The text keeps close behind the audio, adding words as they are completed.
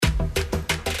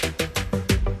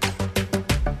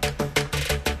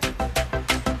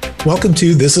Welcome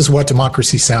to This Is What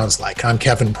Democracy Sounds Like. I'm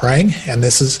Kevin Prang, and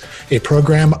this is a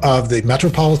program of the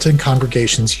Metropolitan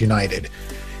Congregations United.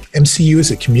 MCU is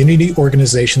a community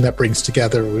organization that brings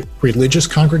together religious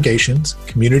congregations,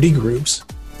 community groups,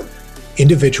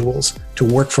 individuals to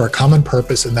work for a common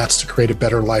purpose, and that's to create a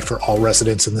better life for all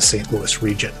residents in the St. Louis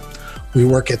region. We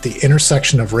work at the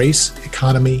intersection of race,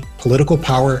 economy, political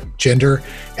power, gender,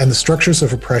 and the structures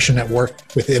of oppression at work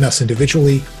within us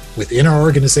individually, within our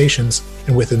organizations,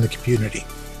 and within the community.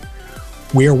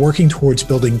 We are working towards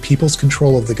building people's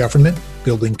control of the government,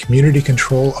 building community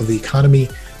control of the economy,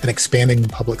 and expanding the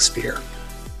public sphere.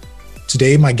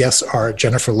 Today, my guests are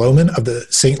Jennifer Lohman of the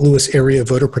St. Louis Area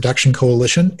Voter Protection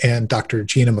Coalition and Dr.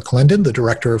 Gina McClendon, the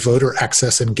Director of Voter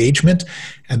Access Engagement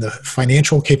and the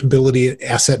Financial Capability and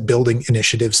Asset Building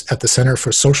Initiatives at the Center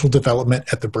for Social Development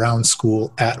at the Brown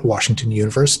School at Washington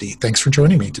University. Thanks for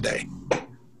joining me today.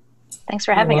 Thanks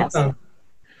for having us.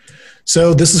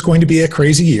 So this is going to be a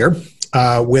crazy year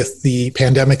with the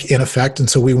pandemic in effect, and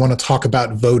so we want to talk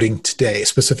about voting today,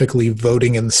 specifically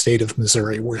voting in the state of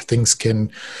Missouri, where things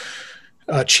can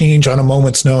change on a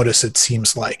moment's notice, it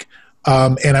seems like.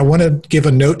 And I want to give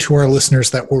a note to our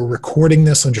listeners that we're recording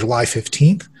this on July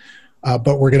 15th,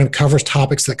 but we're going to cover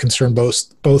topics that concern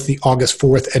both the August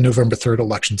 4th and November 3rd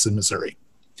elections in Missouri.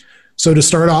 So to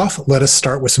start off, let us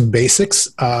start with some basics.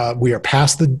 We are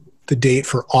past the date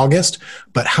for August,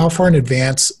 but how far in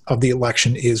advance of the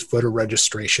election is voter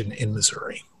registration in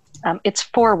Missouri? It's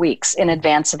 4 weeks in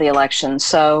advance of the election.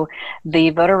 So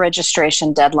the voter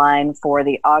registration deadline for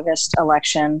the August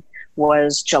election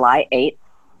was July 8th,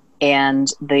 and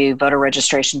the voter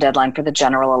registration deadline for the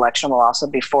general election will also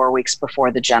be 4 weeks before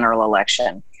the general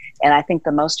election. And I think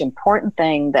the most important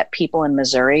thing that people in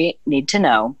Missouri need to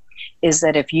know is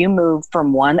that if you move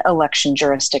from one election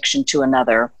jurisdiction to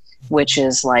another, which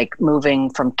is like moving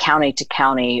from county to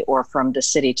county or from the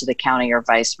city to the county or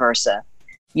vice versa,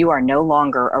 you are no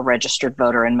longer a registered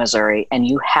voter in Missouri, and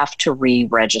you have to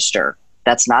re-register.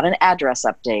 That's not an address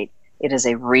update. It is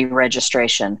a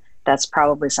re-registration. That's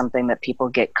probably something that people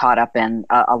get caught up in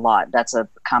a lot. That's a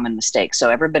common mistake. So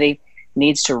everybody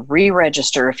needs to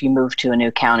re-register if you move to a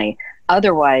new county.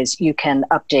 Otherwise, you can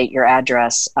update your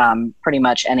address pretty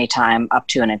much anytime up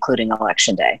to and including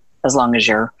Election Day, as long as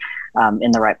you're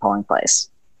in the right polling place.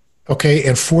 Okay,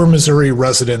 and for Missouri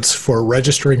residents, for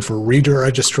registering, for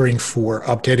re-registering, for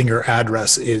updating your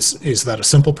address, is that a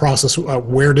simple process?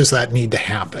 Where does that need to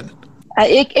happen?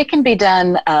 It can be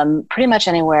done pretty much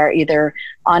anywhere, either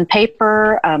on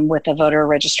paper with a voter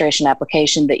registration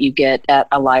application that you get at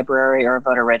a library or a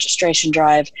voter registration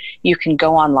drive. You can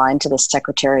go online to the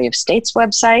Secretary of State's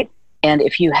website, and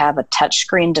if you have a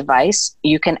touchscreen device,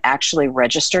 you can actually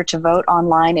register to vote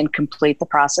online and complete the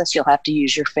process. You'll have to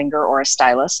use your finger or a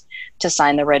stylus to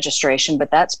sign the registration, but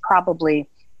that's probably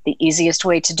the easiest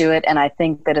way to do it. And I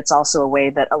think that it's also a way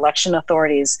that election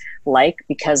authorities like,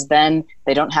 because then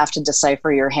they don't have to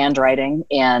decipher your handwriting,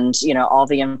 and all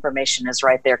the information is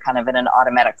right there kind of in an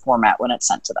automatic format when it's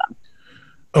sent to them.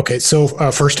 Okay, so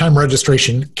first-time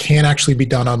registration can actually be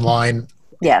done online.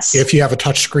 Yes. If you have a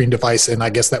touchscreen device, and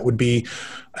I guess that would be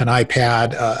an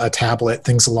iPad, a tablet,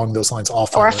 things along those lines. All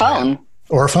or a phone.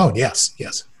 Or a phone, yes.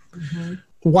 Mm-hmm.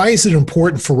 Why is it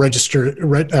important for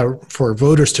for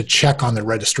voters to check on their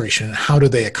registration, and how do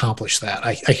they accomplish that?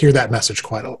 I hear that message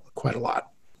quite a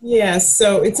lot. Yeah,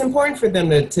 so it's important for them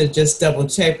to just double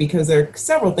check, because there are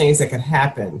several things that could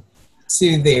happen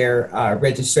to their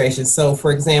registration. So,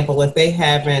 for example, if they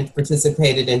haven't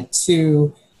participated in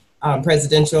two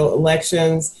presidential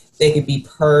elections, they could be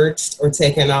purged or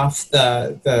taken off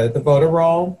the voter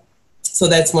roll. So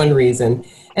that's one reason.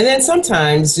 And then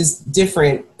sometimes just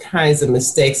different kinds of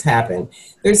mistakes happen.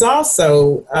 There's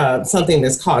also something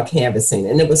that's called canvassing,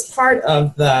 and it was part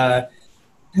of the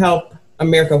Help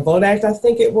America Vote Act, I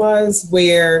think it was,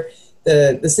 where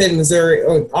the state of Missouri,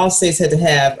 or all states, had to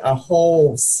have a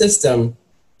whole system,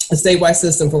 a statewide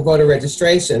system for voter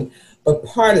registration. But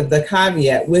part of the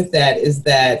caveat with that is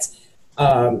that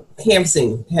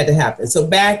canvassing had to happen. So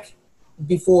back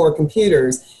before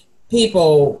computers,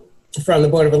 people from the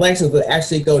Board of Elections would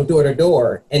actually go door to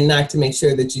door and knock to make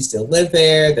sure that you still live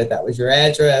there, that was your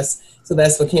address. So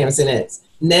that's what canvassing is.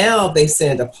 Now they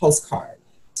send a postcard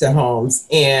to homes,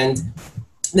 and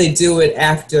they do it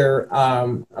after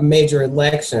a major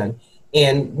election.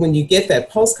 And when you get that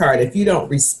postcard, if you don't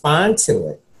respond to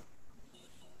it,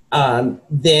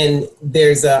 then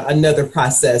there's another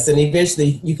process, and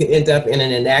eventually you could end up in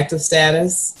an inactive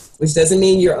status, which doesn't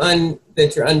mean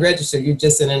that you're unregistered. You're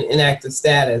just in an inactive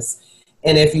status.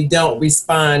 And if you don't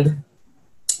respond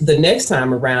the next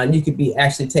time around, you could be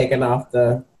actually taken off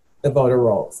the voter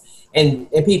rolls. And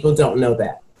people don't know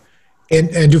that.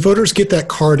 And do voters get that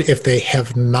card if they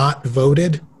have not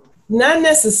voted? Not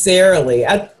necessarily.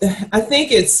 I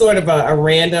think it's sort of a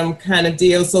random kind of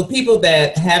deal. So people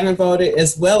that haven't voted,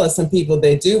 as well as some people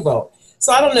that do vote.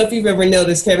 So I don't know if you've ever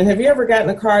noticed, Kevin, have you ever gotten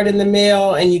a card in the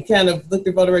mail and you kind of looked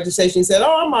at voter registration and said,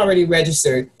 oh, I'm already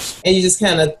registered, and you just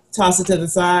kind of toss it to the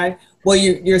side? Well,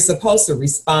 you're supposed to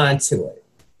respond to it.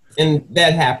 And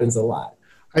that happens a lot.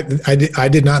 I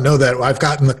did not know that. I've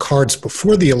gotten the cards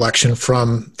before the election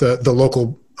from the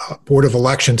local Board of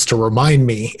Elections to remind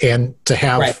me and to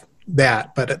have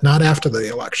that, but not after the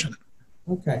election.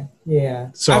 Okay. Yeah.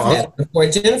 So I've had it before.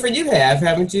 Jennifer, you have,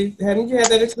 haven't you? Haven't you had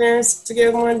that experience to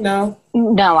get one? No.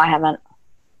 No, I haven't.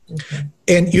 Okay.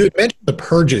 And you had mentioned the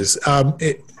purges.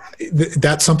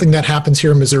 That's something that happens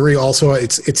here in Missouri. Also,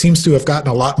 it seems to have gotten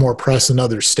a lot more press in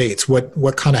other states.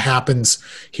 What kind of happens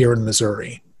here in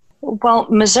Missouri? Well,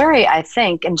 Missouri, I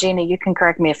think, and Gina, you can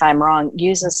correct me if I'm wrong,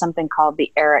 uses something called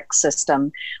the ERIC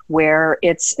system, where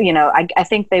it's, I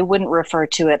think they wouldn't refer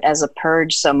to it as a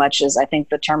purge so much as I think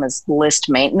the term is list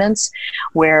maintenance,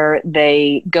 where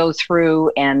they go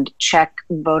through and check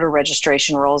voter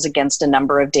registration rolls against a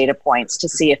number of data points to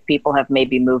see if people have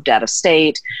maybe moved out of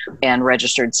state and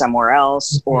registered somewhere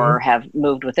else, or have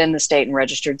moved within the state and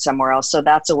registered somewhere else. So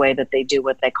that's a way that they do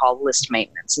what they call list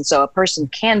maintenance. And so a person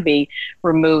can be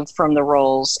removed from the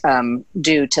rolls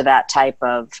due to that type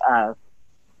of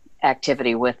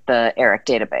activity with the ERIC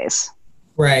database.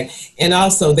 Right. And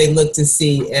also they look to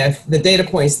see if the data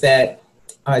points that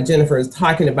Jennifer is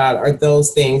talking about are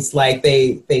those things like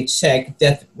they check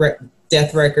death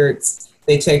records,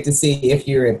 they check to see if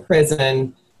you're in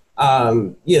prison,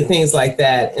 things like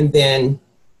that. And then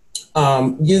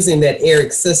using that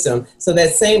ERIC system. So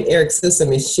that same ERIC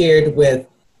system is shared with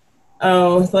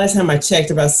the last time I checked,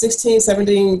 about 16,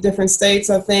 17 different states,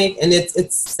 I think, and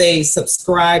they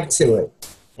subscribe to it.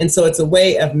 And so it's a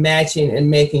way of matching and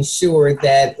making sure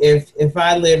that if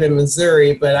I live in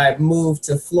Missouri, but I've moved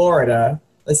to Florida,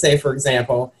 let's say, for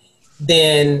example,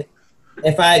 then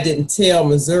if I didn't tell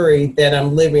Missouri that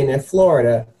I'm living in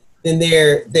Florida, then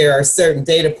there are certain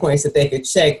data points that they could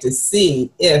check to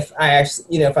see if I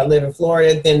actually, if I live in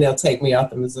Florida, then they'll take me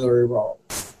off the Missouri roll.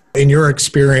 In your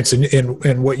experience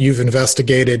and what you've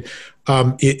investigated,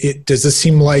 does this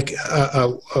seem like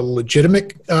a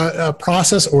legitimate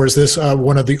process, or is this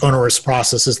one of the onerous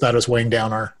processes that is weighing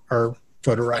down our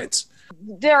voter rights?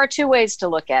 There are two ways to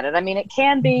look at it. I mean, it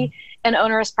can be an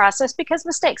onerous process because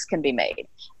mistakes can be made.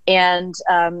 And,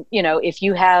 if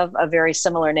you have a very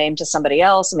similar name to somebody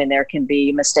else, I mean, there can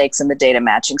be mistakes in the data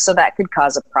matching. So that could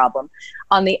cause a problem.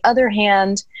 On the other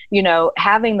hand,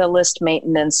 having the list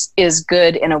maintenance is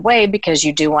good in a way because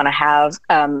you do want to have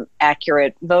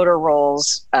accurate voter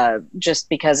rolls just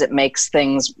because it makes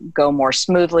things go more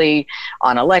smoothly.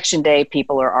 On election day,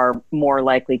 people are more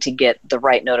likely to get the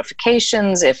right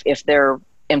notifications if their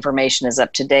information is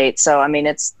up to date. So, I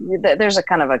mean, there's a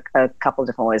kind of a couple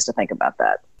different ways to think about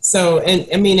that. So, and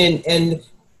I mean, in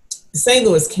St.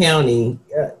 Louis County,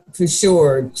 for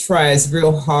sure, tries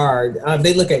real hard.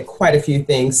 They look at quite a few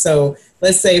things. So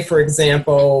let's say, for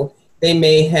example, they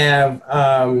may have,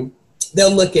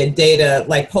 they'll look at data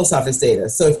like post office data.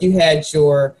 So if you had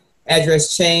your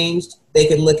address changed, they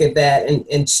could look at that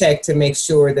and check to make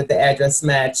sure that the address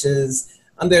matches.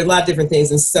 There are a lot of different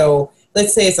things. And so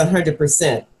let's say it's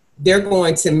 100%. They're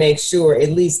going to make sure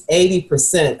at least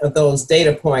 80% of those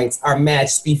data points are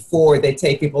matched before they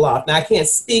take people off. Now, I can't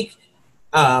speak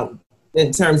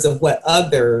in terms of what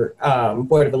other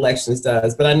Board of Elections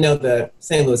does, but I know the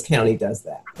St. Louis County does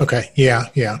that. Okay, yeah.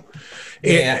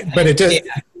 But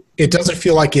it doesn't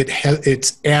feel like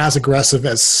it's as aggressive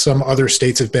as some other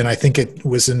states have been. I think it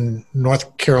was in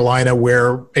North Carolina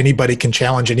where anybody can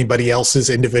challenge anybody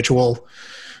else's individual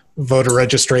voter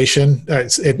registration.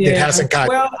 It hasn't got.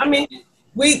 Well, I mean,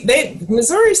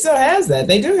 Missouri still has that.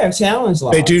 They do have challenge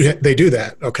laws. They do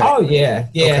that. Okay. Oh yeah.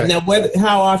 Okay. Now,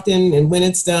 how often and when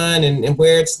it's done and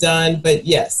where it's done, but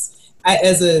yes,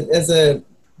 as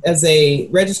a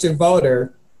registered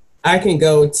voter, I can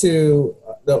go to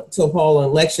a poll on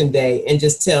election day and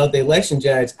just tell the election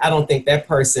judge, I don't think that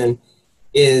person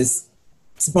is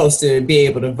supposed to be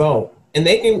able to vote, and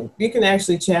you can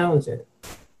actually challenge it.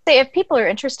 If people are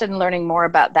interested in learning more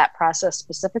about that process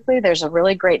specifically, there's a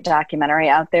really great documentary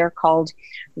out there called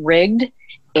Rigged,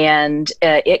 and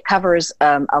it covers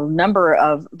a number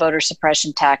of voter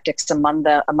suppression tactics, among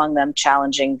them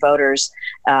challenging voters.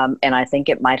 And I think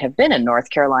it might have been in North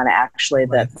Carolina, actually,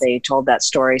 that they told that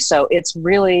story. So it's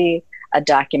really a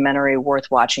documentary worth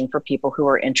watching for people who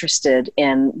are interested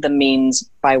in the means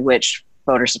by which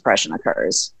voter suppression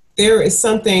occurs. There is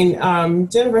something,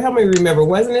 Jennifer, help me remember,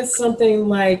 wasn't it something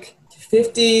like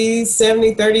 50,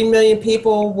 70, 30 million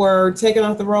people were taken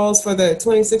off the rolls for the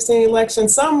 2016 election,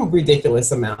 some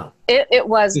ridiculous amount. It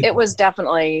was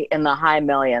definitely in the high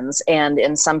millions. And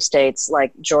in some states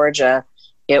like Georgia,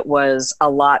 it was a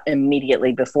lot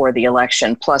immediately before the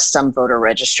election, plus some voter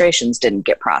registrations didn't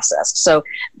get processed. So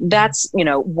that's,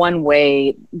 one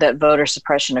way that voter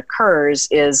suppression occurs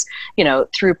is,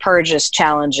 through purges,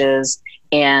 challenges,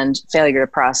 and failure to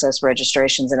process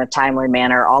registrations in a timely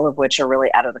manner, all of which are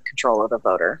really out of the control of the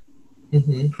voter.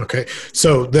 Mm-hmm. Okay,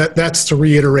 so that's to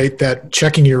reiterate that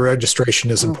checking your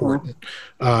registration is important,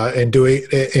 and doing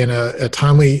it in a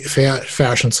timely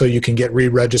fashion so you can get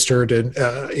re-registered and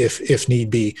if need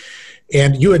be.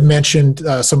 And you had mentioned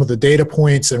some of the data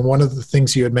points, and one of the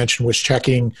things you had mentioned was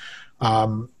checking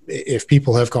if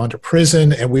people have gone to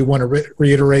prison, and we want to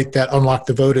reiterate that Unlock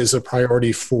the Vote is a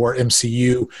priority for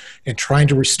MCU and trying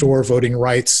to restore voting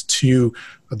rights to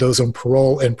those on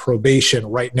parole and probation.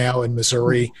 Right now in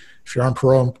Missouri, if you're on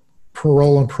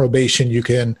parole and probation, you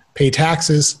can pay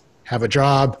taxes, have a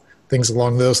job, things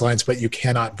along those lines, but you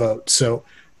cannot vote. So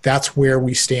that's where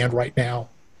we stand right now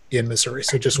in Missouri.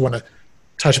 So just want to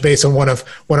touch base on one of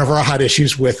our hot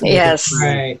issues with yes,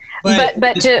 right.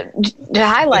 But to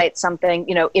highlight something,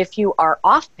 if you are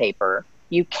off paper,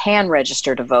 you can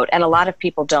register to vote, and a lot of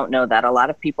people don't know that. A lot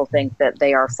of people think that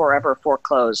they are forever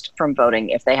foreclosed from voting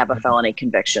if they have a felony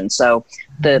conviction. So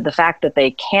the fact that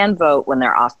they can vote when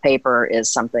they're off paper is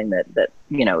something that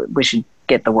we should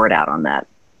get the word out on that.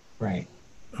 Right.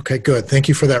 Okay, good. Thank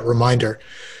you for that reminder.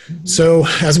 So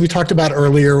as we talked about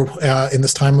earlier, in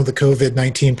this time of the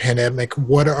COVID-19 pandemic,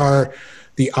 what are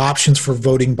the options for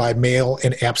voting by mail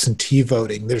and absentee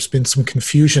voting? There's been some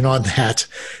confusion on that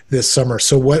this summer.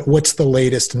 So what's the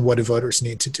latest, and what do voters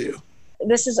need to do?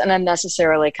 This is an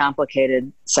unnecessarily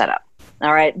complicated setup.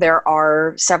 All right. There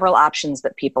are several options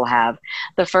that people have.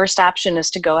 The first option is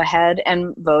to go ahead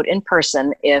and vote in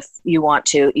person if you want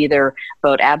to either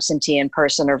vote absentee in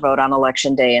person or vote on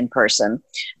election day in person.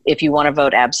 If you want to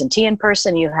vote absentee in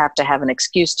person, you have to have an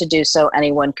excuse to do so.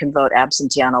 Anyone can vote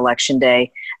absentee on election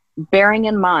day, bearing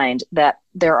in mind that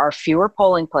there are fewer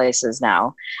polling places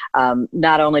now,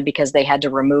 not only because they had to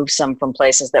remove some from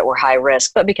places that were high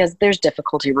risk, but because there's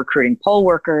difficulty recruiting poll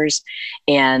workers,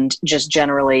 and just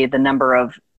generally the number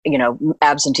of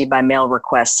absentee by mail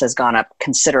requests has gone up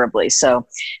considerably. So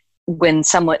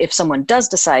if someone does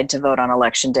decide to vote on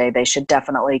election day, they should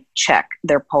definitely check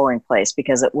their polling place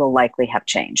because it will likely have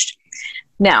changed.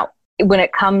 Now, when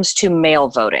it comes to mail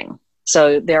voting,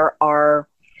 so there are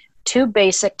two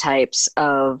basic types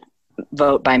of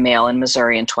vote by mail in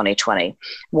Missouri in 2020.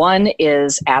 One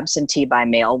is absentee by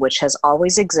mail, which has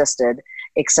always existed,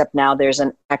 except now there's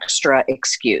an extra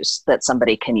excuse that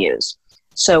somebody can use.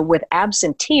 So with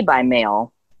absentee by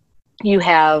mail, you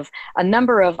have a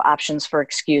number of options for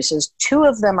excuses. Two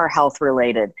of them are health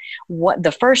related.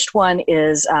 The first one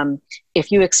is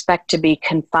if you expect to be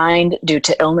confined due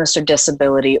to illness or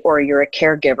disability, or you're a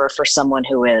caregiver for someone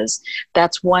who is.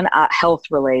 That's one health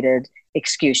related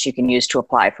excuse you can use to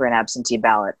apply for an absentee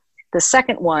ballot. The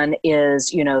second one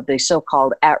is, the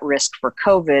so-called at risk for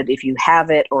COVID, if you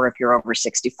have it, or if you're over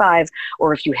 65,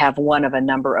 or if you have one of a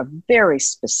number of very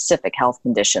specific health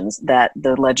conditions that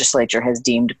the legislature has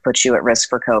deemed put you at risk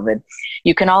for COVID.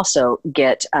 You can also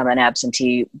get an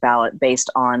absentee ballot based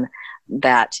on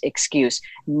that excuse.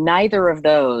 Neither of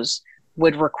those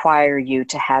would require you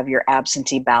to have your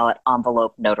absentee ballot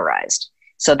envelope notarized.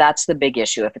 So that's the big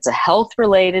issue. If it's a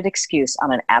health-related excuse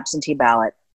on an absentee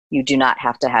ballot, you do not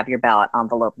have to have your ballot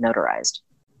envelope notarized.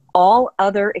 All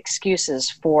other excuses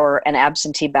for an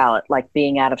absentee ballot, like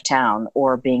being out of town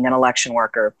or being an election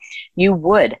worker, you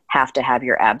would have to have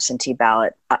your absentee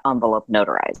ballot envelope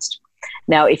notarized.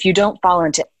 Now, if you don't fall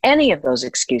into any of those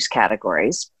excuse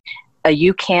categories,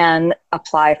 you can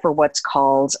apply for what's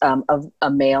called a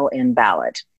mail-in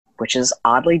ballot, which is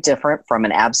oddly different from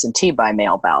an absentee by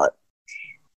mail ballot.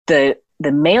 The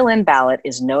mail-in ballot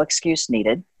is no excuse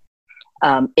needed.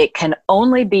 It can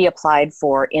only be applied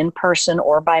for in person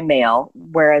or by mail,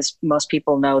 whereas most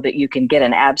people know that you can get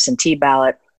an absentee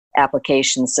ballot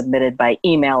application submitted by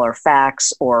email or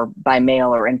fax or by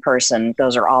mail or in person.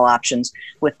 Those are all options.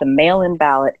 With the mail-in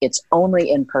ballot, it's only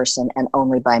in person and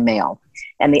only by mail.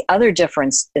 And the other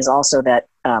difference is also that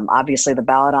obviously the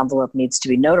ballot envelope needs to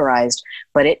be notarized,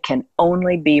 but it can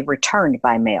only be returned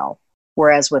by mail.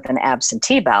 Whereas with an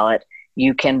absentee ballot,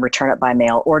 you can return it by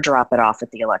mail or drop it off at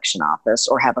the election office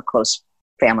or have a close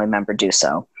family member do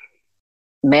so.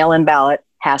 Mail-in ballot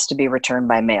has to be returned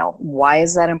by mail. Why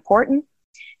is that important?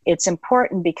 It's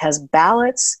important because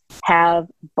ballots have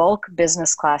bulk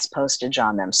business class postage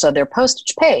on them. So they're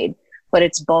postage paid, but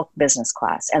it's bulk business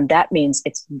class. And that means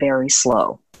it's very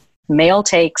slow. Mail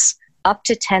takes up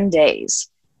to 10 days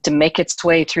to make its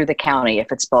way through the county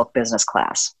if it's bulk business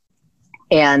class.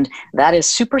 And that is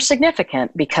super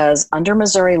significant because under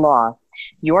Missouri law,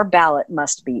 your ballot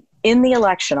must be in the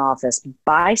election office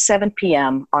by 7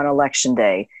 p.m. on election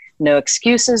day. No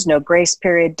excuses, no grace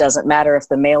period. Doesn't matter if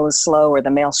the mail is slow or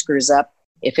the mail screws up.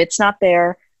 If it's not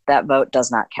there, that vote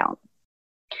does not count.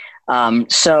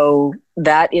 So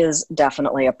that is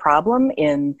definitely a problem.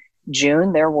 In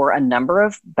June, there were a number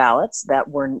of ballots that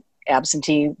were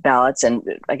absentee ballots, and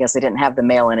I guess they didn't have the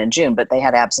mail in June, but they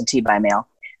had absentee by mail.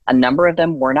 A number of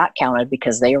them were not counted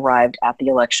because they arrived at the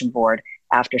election board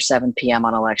after 7 p.m.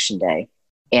 on election day.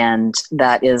 And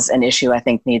that is an issue I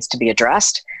think needs to be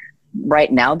addressed.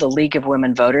 Right now, the League of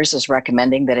Women Voters is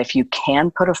recommending that if you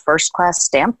can put a first-class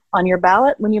stamp on your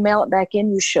ballot when you mail it back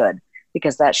in, you should,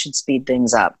 because that should speed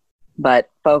things up. But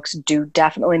folks do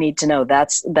definitely need to know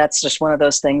that's just one of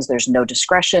those things. There's no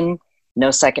discretion,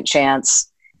 no second chance.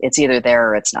 It's either there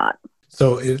or it's not.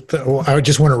 So I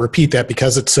just want to repeat that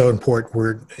because it's so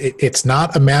important. It's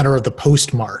not a matter of the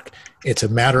postmark. It's a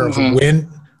matter of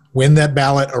when that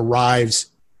ballot arrives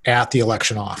at the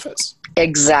election office.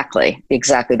 Exactly.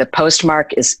 The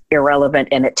postmark is irrelevant,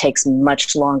 and it takes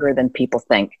much longer than people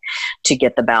think to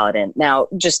get the ballot in. Now,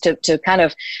 just to kind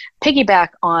of piggyback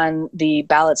on the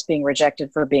ballots being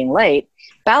rejected for being late,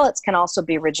 ballots can also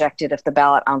be rejected if the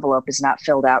ballot envelope is not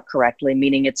filled out correctly,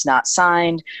 meaning it's not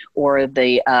signed, or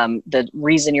the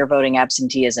reason you're voting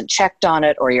absentee isn't checked on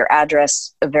it, or your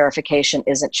address verification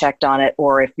isn't checked on it,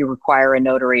 or if you require a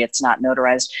notary, it's not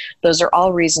notarized. Those are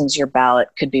all reasons your ballot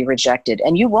could be rejected,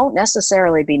 and you won't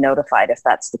necessarily be notified if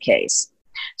that's the case.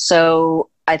 So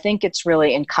I think it's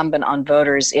really incumbent on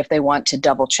voters, if they want to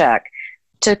double check,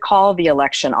 to call the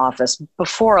election office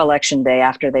before election day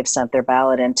after they've sent their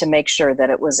ballot in to make sure that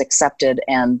it was accepted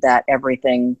and that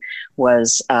everything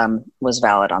was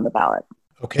valid on the ballot.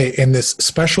 Okay, and this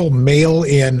special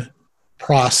mail-in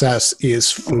process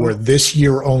is for this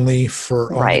year only,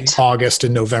 for only August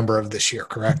and November of this year,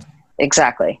 correct?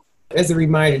 Exactly. As a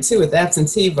reminder, too, with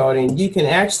absentee voting, you can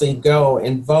actually go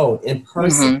and vote in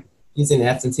person using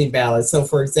absentee ballots. So,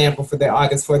 for example, for the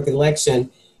August 4th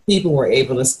election, people were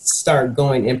able to start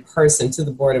going in person to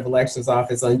the Board of Elections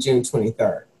office on June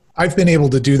 23rd. I've been able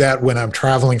to do that when I'm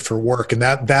traveling for work, and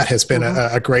that has been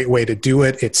a great way to do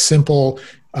it. It's simple.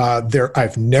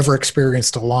 I've never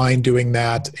experienced a line doing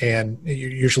that, and you're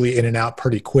usually in and out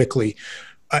pretty quickly.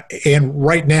 And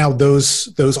right now,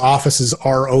 those offices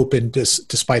are open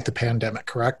despite the pandemic,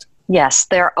 correct? Yes,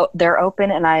 they're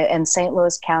open, and St.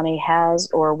 Louis County has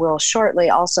or will shortly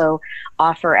also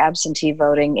offer absentee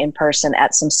voting in person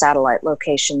at some satellite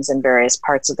locations in various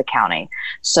parts of the county.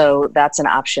 So that's an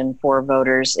option for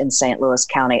voters in St. Louis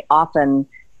County.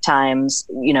 Oftentimes,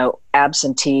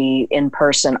 absentee in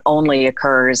person only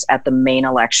occurs at the main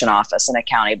election office in a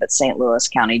county, but St. Louis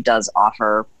County does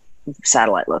offer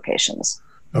satellite locations.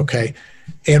 Okay.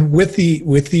 And with the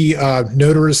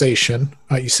notarization,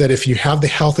 you said if you have the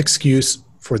health excuse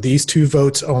for these two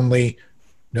votes only,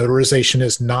 notarization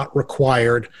is not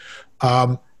required.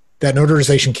 That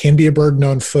notarization can be a burden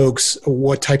on folks.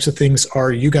 What types of things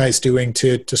are you guys doing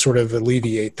to sort of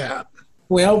alleviate that?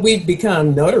 Well, we've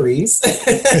become notaries.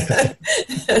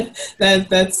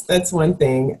 That's one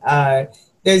thing.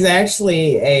 There's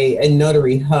actually a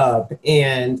notary hub,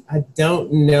 and I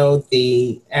don't know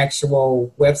the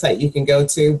actual website you can go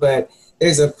to, but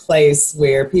there's a place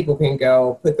where people can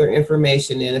go put their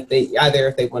information in. If they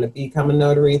want to become a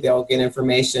notary, they'll get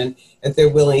information. If they're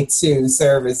willing to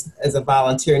serve as a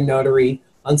volunteer notary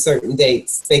on certain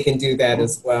dates, they can do that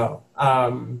as well.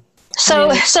 So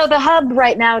the hub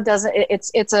right now doesn't.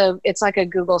 It's like a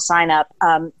Google sign up.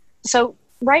 So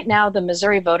right now, the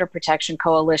Missouri Voter Protection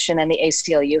Coalition and the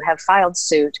ACLU have filed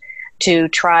suit to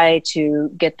try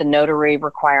to get the notary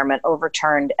requirement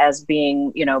overturned as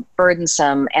being,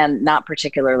 burdensome and not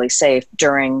particularly safe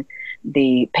during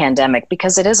the pandemic,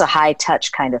 because it is a high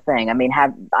touch kind of thing. I mean,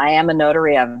 I am a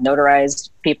notary. I've notarized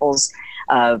people's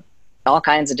all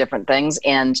kinds of different things,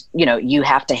 and you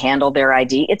have to handle their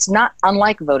ID. It's not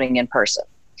unlike voting in person.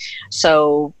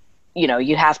 So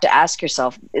you have to ask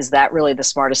yourself, is that really the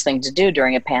smartest thing to do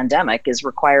during a pandemic, is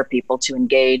require people to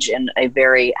engage in a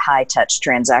very high-touch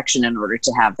transaction in order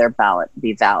to have their ballot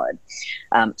be valid?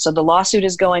 So the lawsuit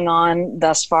is going on.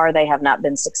 Thus far, they have not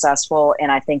been successful,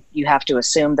 and I think you have to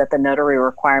assume that the notary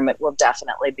requirement will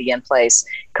definitely be in place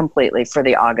completely for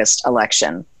the August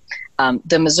election.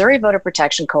 The Missouri Voter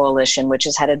Protection Coalition, which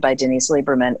is headed by Denise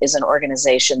Lieberman, is an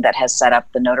organization that has set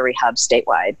up the Notary Hub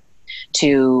statewide.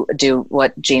 to do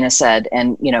what Gina said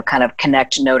and, kind of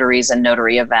connect notaries and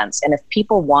notary events. And if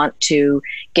people want to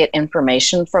get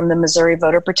information from the Missouri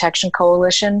Voter Protection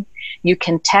Coalition, you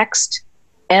can text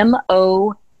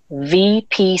MOVPC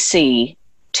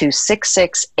to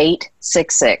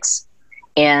 66866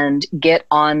 and get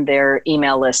on their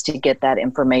email list to get that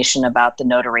information about the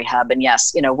Notary Hub. And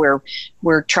yes,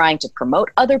 we're trying to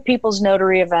promote other people's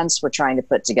notary events. We're trying to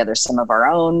put together some of our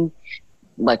own.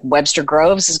 Like Webster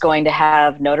Groves is going to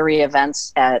have notary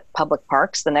events at public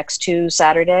parks the next 2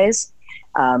 Saturdays.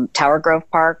 Tower Grove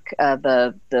Park,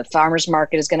 the farmers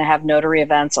market is going to have notary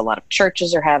events. A lot of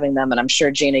churches are having them, and I'm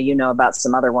sure Gina, you know about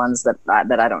some other ones that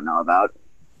I don't know about.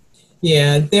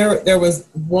 Yeah, there was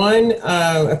one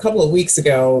a couple of weeks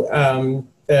ago.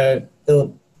 The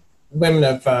women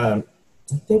of I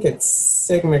think it's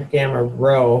Sigma Gamma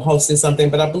Rho hosted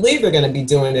something, but I believe they're going to be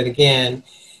doing it again.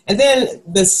 And then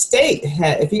the state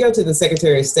if you go to the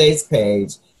Secretary of State's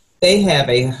page, they have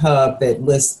a hub that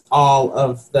lists all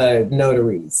of the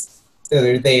notaries that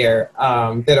are there,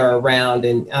 that are around.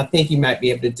 And I think you might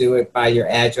be able to do it by your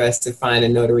address to find a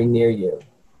notary near you.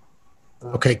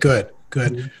 Okay, good.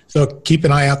 So keep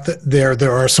an eye out there.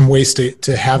 There are some ways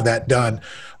to have that done.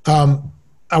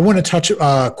 I want to touch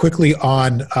quickly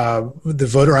on the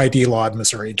voter ID law in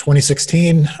Missouri. In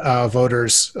 2016,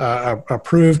 voters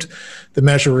approved the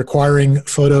measure requiring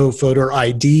photo voter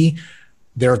ID.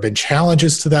 There have been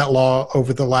challenges to that law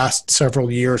over the last several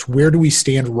years. Where do we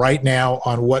stand right now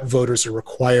on what voters are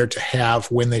required to have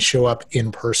when they show up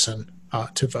in person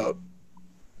to vote?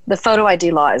 The photo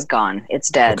ID law is gone. It's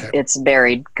dead. Okay. It's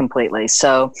buried completely.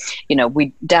 So,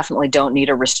 we definitely don't need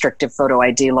a restrictive photo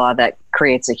ID law that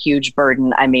creates a huge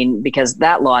burden. I mean, because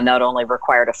that law not only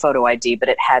required a photo ID, but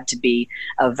it had to be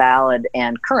a valid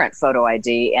and current photo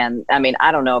ID. And I mean,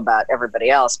 I don't know about everybody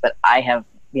else, but I have,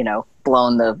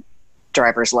 blown the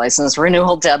driver's license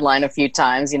renewal deadline a few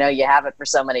times. You have it for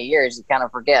so many years, you kind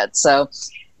of forget. So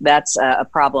that's a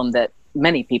problem that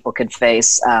many people could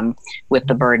face with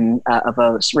the burden of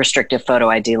a restrictive photo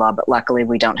ID law, but luckily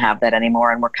we don't have that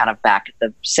anymore, and we're kind of back at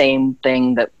the same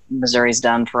thing that Missouri's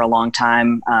done for a long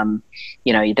time.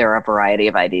 There are a variety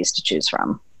of IDs to choose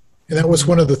from. And that was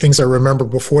one of the things I remember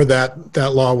before that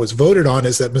law was voted on,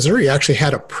 is that Missouri actually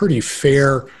had a pretty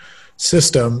fair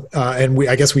system, and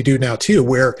I guess we do now too,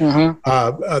 where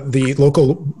the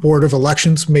local board of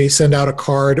elections may send out a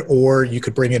card, or you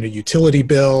could bring in a utility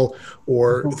bill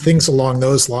or things along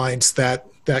those lines that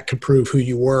could prove who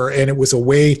you were. And it was a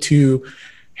way to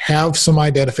have some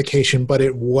identification, but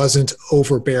it wasn't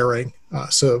overbearing.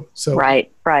 So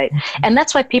Right. And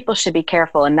that's why people should be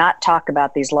careful and not talk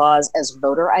about these laws as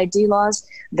voter ID laws.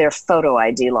 They're photo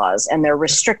ID laws, and they're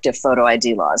restrictive photo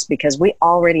ID laws, because we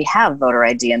already have voter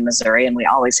ID in Missouri, and we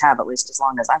always have, at least as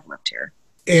long as I've lived here.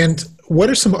 And what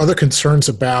are some other concerns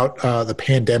about the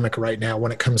pandemic right now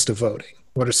when it comes to voting?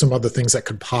 What are some other things that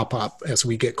could pop up as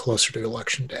we get closer to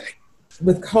Election Day?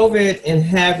 With COVID and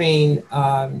having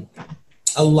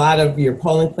a lot of your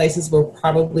polling places were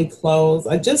probably closed.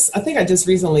 I think I just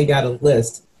recently got a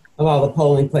list of all the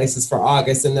polling places for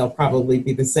August, and they'll probably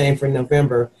be the same for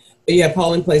November. But you have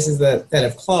polling places that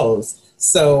have closed.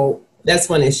 So that's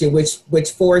one issue,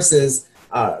 which forces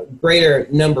a greater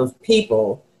number of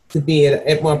people to be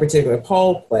at one particular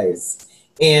poll place.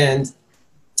 And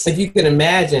if you can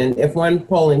imagine, if one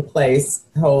polling place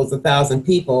holds 1,000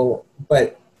 people,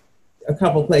 but a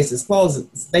couple places close,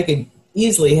 they could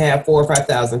easily have 4,000 or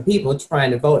 5,000 people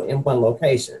trying to vote in one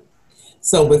location.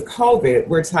 So with COVID,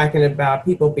 we're talking about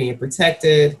people being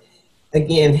protected,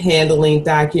 again, handling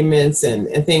documents and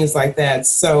things like that.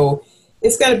 So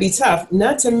it's going to be tough,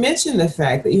 not to mention the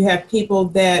fact that you have people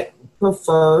that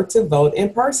prefer to vote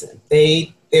in person.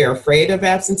 They're afraid of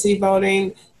absentee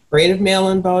voting, afraid of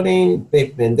mail-in voting.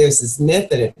 There's this myth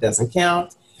that it doesn't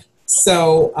count.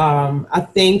 So I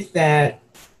think that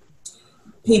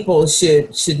people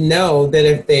should know that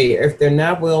if they're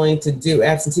not willing to do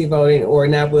absentee voting or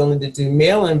not willing to do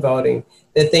mail-in voting,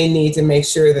 that they need to make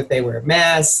sure that they wear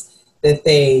masks, that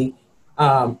they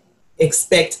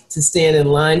expect to stand in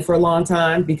line for a long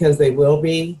time, because they will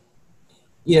be,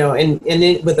 and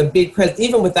then with a big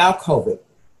even without COVID,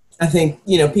 I think,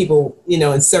 people,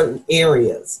 in certain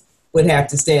areas would have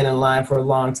to stand in line for a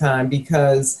long time,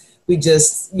 because we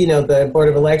just, the Board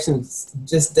of Elections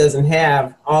just doesn't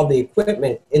have all the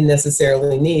equipment it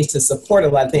necessarily needs to support a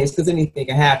lot of things, because anything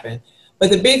can happen. But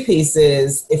the big piece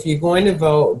is, if you're going to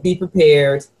vote, be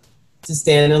prepared to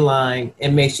stand in line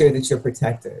and make sure that you're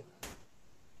protected.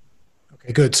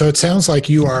 Okay, good. So it sounds like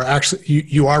you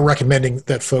are recommending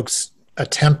that folks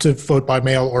attempt to vote by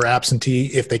mail or absentee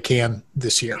if they can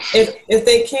this year? If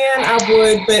they can, I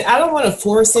would, but I don't want to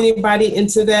force anybody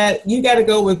into that. You got to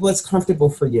go with what's comfortable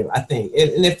for you, I think.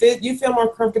 And if you feel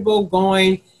more comfortable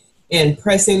going and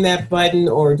pressing that button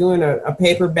or doing a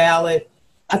paper ballot,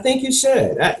 I think you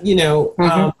should. I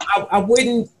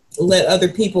wouldn't let other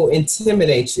people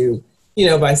intimidate you,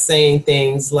 by saying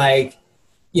things like,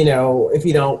 if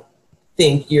you don't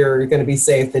think you're going to be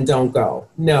safe, then don't go.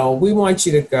 No, we want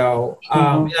you to go.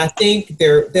 And I think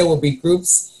there will be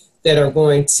groups that are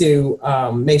going to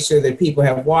make sure that people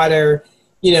have water.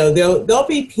 There'll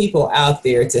be people out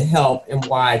there to help and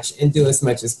watch and do as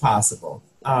much as possible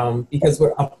because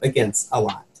we're up against a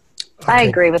lot. Okay. I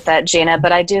agree with that, Gina,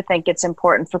 but I do think it's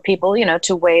important for people,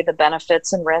 to weigh the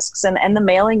benefits and risks. And the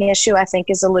mailing issue, I think,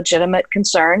 is a legitimate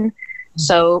concern.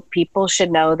 So people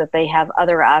should know that they have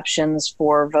other options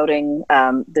for voting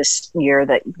this year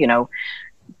that,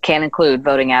 can include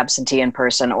voting absentee in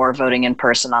person or voting in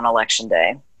person on Election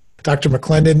Day. Dr.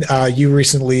 McClendon, you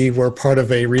recently were part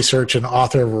of a research and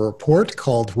author of a report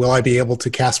called Will I Be Able to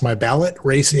Cast My Ballot?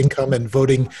 Race, Income, and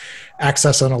Voting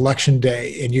Access on Election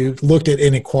Day. And you looked at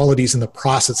inequalities in the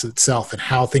process itself and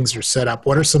how things are set up.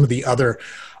 What are some of the other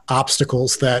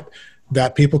obstacles that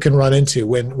people can run into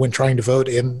when trying to vote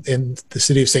in the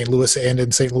city of St. Louis and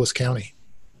in St. Louis County?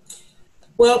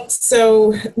 Well,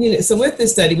 so with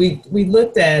this study, we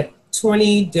looked at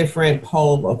 20 different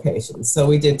poll locations. So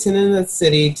we did 10 in the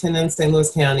city, 10 in St.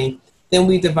 Louis County. Then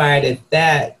we divided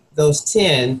those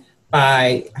 10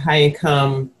 by high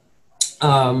income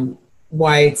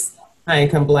whites, high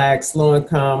income blacks, low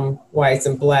income whites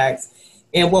and blacks.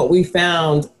 And what we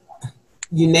found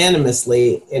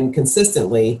unanimously and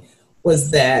consistently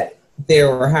was that there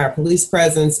were higher police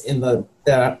presence in the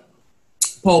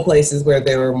poll places where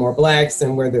there were more blacks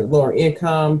and where they're lower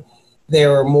income.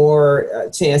 There were more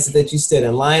chances that you stood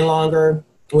in line longer,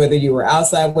 whether you were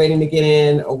outside waiting to get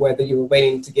in or whether you were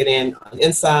waiting to get in on the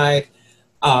inside.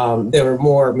 There were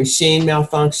more machine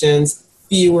malfunctions,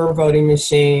 fewer voting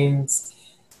machines.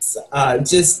 There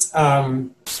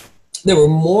were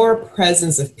more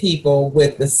presence of people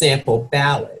with the sample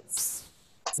ballots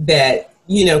that,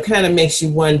 kind of makes you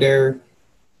wonder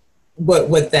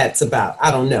what that's about.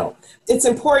 I don't know. It's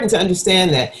important to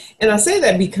understand that. And I say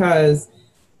that because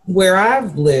where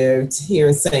I've lived here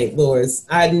in St. Louis,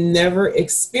 I never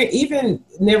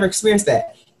experienced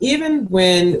that. Even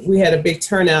when we had a big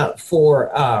turnout for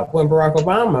when Barack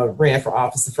Obama ran for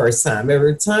office the first time, there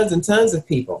were tons and tons of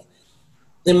people.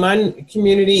 In my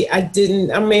community, I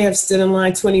may have stood in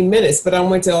line 20 minutes, but I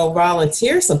went to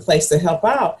volunteer someplace to help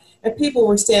out, and people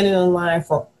were standing in line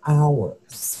for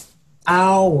hours.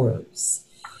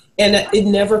 And it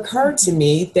never occurred to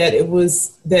me that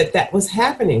that was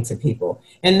happening to people.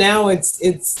 And now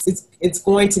it's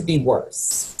going to be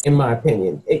worse, in my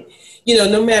opinion.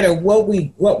 No matter what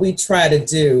we try to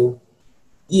do,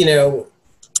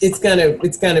 it's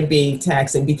gonna be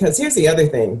taxing. Because here's the other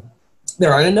thing: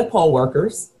 there aren't enough poll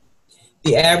workers.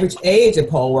 The average age of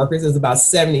poll workers is about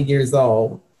 70 years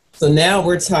old. So now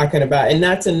we're talking about, and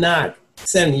not to knock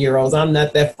 70-year-olds, I'm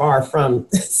not that far from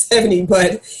 70,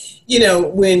 but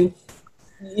when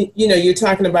you're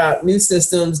talking about new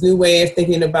systems, new way of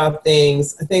thinking about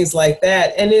things like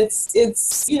that, and it's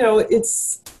a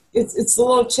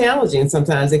little challenging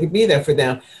sometimes. It could be there for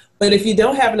them, but if you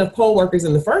don't have enough poll workers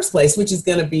in the first place, which is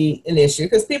going to be an issue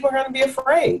because people are going to be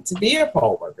afraid to be a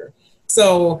poll worker.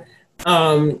 So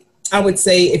I would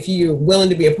say if you're willing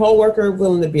to be a poll worker,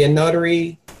 willing to be a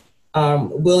notary,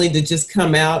 willing to just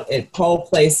come out at poll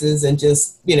places and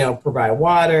just provide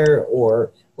water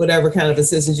or whatever kind of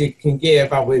assistance you can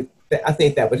give, I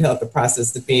think that would help the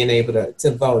process of being able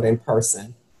to vote in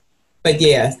person. But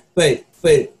but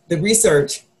the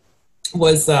research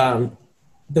was, the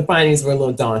findings were a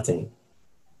little daunting.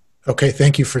 Okay,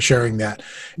 thank you for sharing that.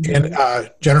 And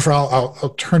Jennifer,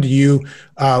 I'll turn to you.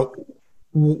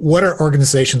 What are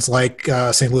organizations like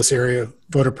St. Louis Area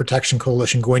Voter Protection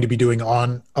Coalition going to be doing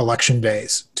on election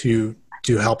days to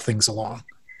help things along?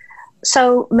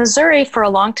 So Missouri, for a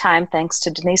long time, thanks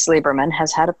to Denise Lieberman,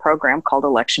 has had a program called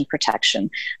Election Protection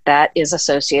that is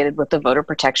associated with the Voter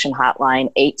Protection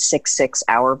Hotline 866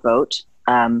 Our Vote.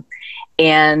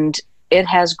 And it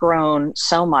has grown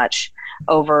so much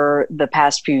over the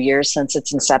past few years since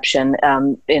its inception.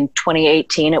 In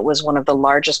 2018, it was one of the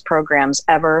largest programs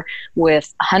ever,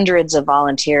 with hundreds of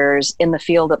volunteers in the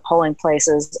field at polling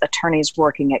places, attorneys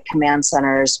working at command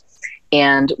centers,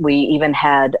 and we even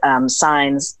had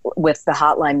signs with the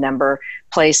hotline number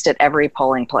placed at every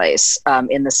polling place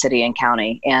in the city and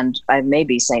county, and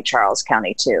maybe St. Charles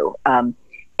County too.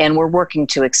 And we're working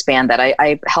to expand that.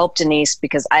 I helped Denise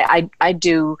because I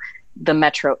do the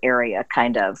metro area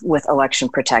kind of with election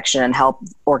protection and help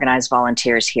organize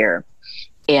volunteers here.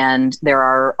 And there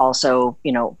are also,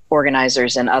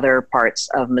 organizers in other parts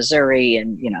of Missouri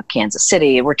and, Kansas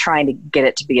City. We're trying to get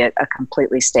it to be a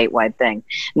completely statewide thing.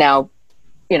 Now,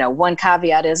 one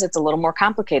caveat is it's a little more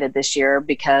complicated this year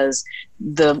because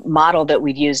the model that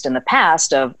we've used in the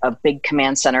past of a big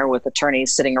command center with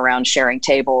attorneys sitting around sharing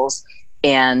tables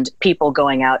and people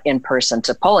going out in person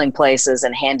to polling places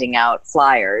and handing out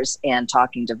flyers and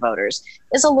talking to voters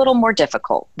is a little more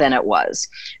difficult than it was.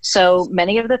 So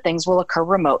many of the things will occur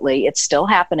remotely. It's still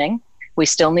happening. We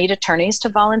still need attorneys to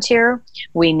volunteer.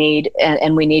 We need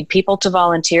people to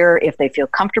volunteer if they feel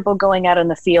comfortable going out in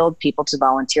the field, people to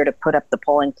volunteer to put up the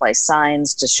polling place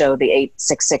signs to show the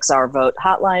 866-OUR-VOTE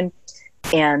hotline,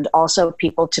 and also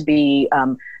people to be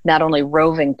not only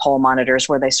roving poll monitors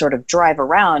where they sort of drive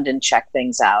around and check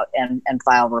things out and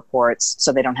file reports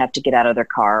so they don't have to get out of their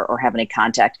car or have any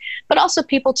contact, but also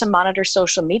people to monitor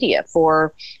social media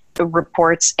for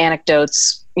reports,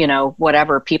 anecdotes,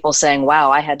 whatever, people saying,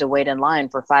 wow, I had to wait in line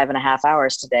for 5.5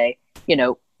 hours today,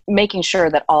 making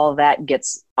sure that all that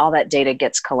data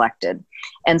gets collected.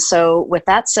 And so with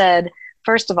that said,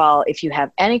 first of all, if you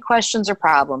have any questions or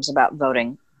problems about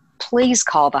voting, please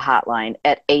call the hotline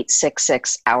at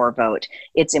 866-OUR-VOTE.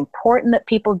 It's important that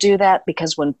people do that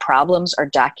because when problems are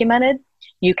documented,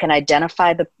 you can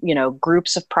identify the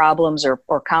groups of problems or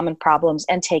common problems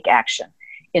and take action.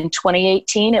 In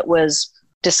 2018, it was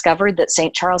discovered that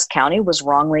St. Charles County was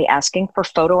wrongly asking for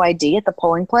photo ID at the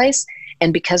polling place.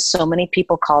 And because so many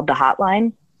people called the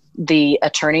hotline, the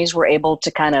attorneys were able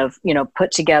to kind of,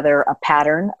 put together a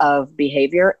pattern of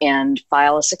behavior and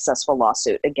file a successful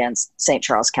lawsuit against St.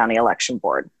 Charles County Election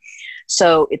Board.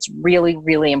 So it's really,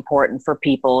 really important for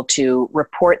people to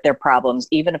report their problems.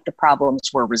 Even if the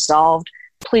problems were resolved,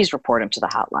 please report them to the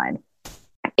hotline.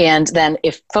 And then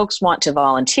if folks want to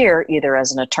volunteer, either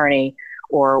as an attorney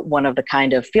or one of the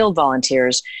kind of field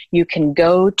volunteers, you can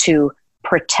go to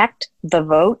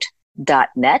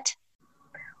protectthevote.net,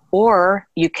 or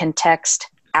you can text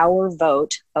OUR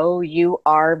VOTE,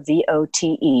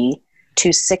 OURVOTE,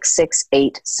 to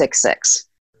 66866.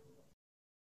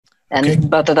 And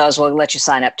both of those will let you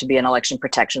sign up to be an election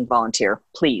protection volunteer,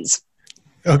 please.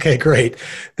 Okay, great.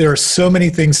 There are so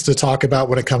many things to talk about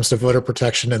when it comes to voter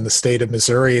protection in the state of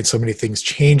Missouri, and so many things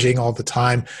changing all the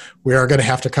time. We are going to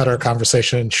have to cut our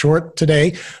conversation short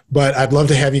today, but I'd love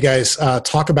to have you guys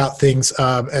talk about things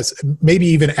as maybe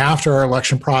even after our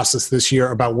election process this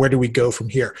year about where do we go from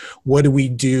here? What do we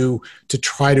do to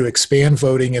try to expand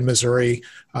voting in Missouri?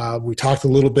 We talked a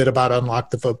little bit about Unlock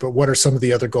the Vote, but what are some of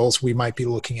the other goals we might be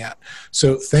looking at?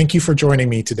 So thank you for joining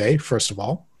me today, first of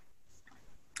all.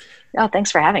 Oh,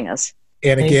 thanks for having us.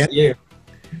 And again,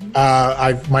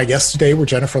 my guests today were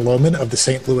Jennifer Lohman of the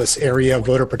St. Louis Area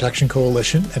Voter Protection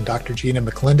Coalition and Dr. Gina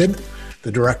McClendon,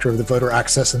 the Director of the Voter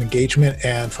Access and Engagement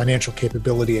and Financial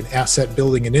Capability and Asset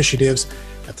Building Initiatives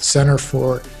at the Center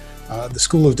for the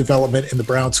School of Development in the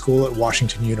Brown School at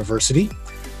Washington University.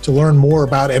 To learn more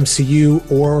about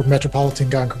MCU or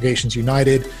Metropolitan Congregations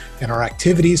United and our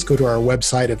activities, go to our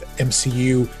website of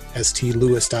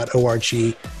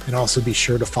mcustlouis.org, and also be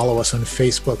sure to follow us on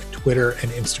Facebook, Twitter, and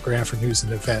Instagram for news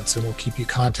and events, and we'll keep you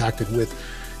contacted with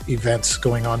events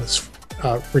going on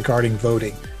regarding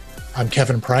voting. I'm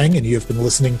Kevin Prang, and you have been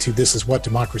listening to This Is What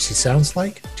Democracy Sounds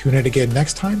Like. Tune in again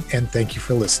next time, and thank you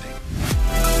for listening.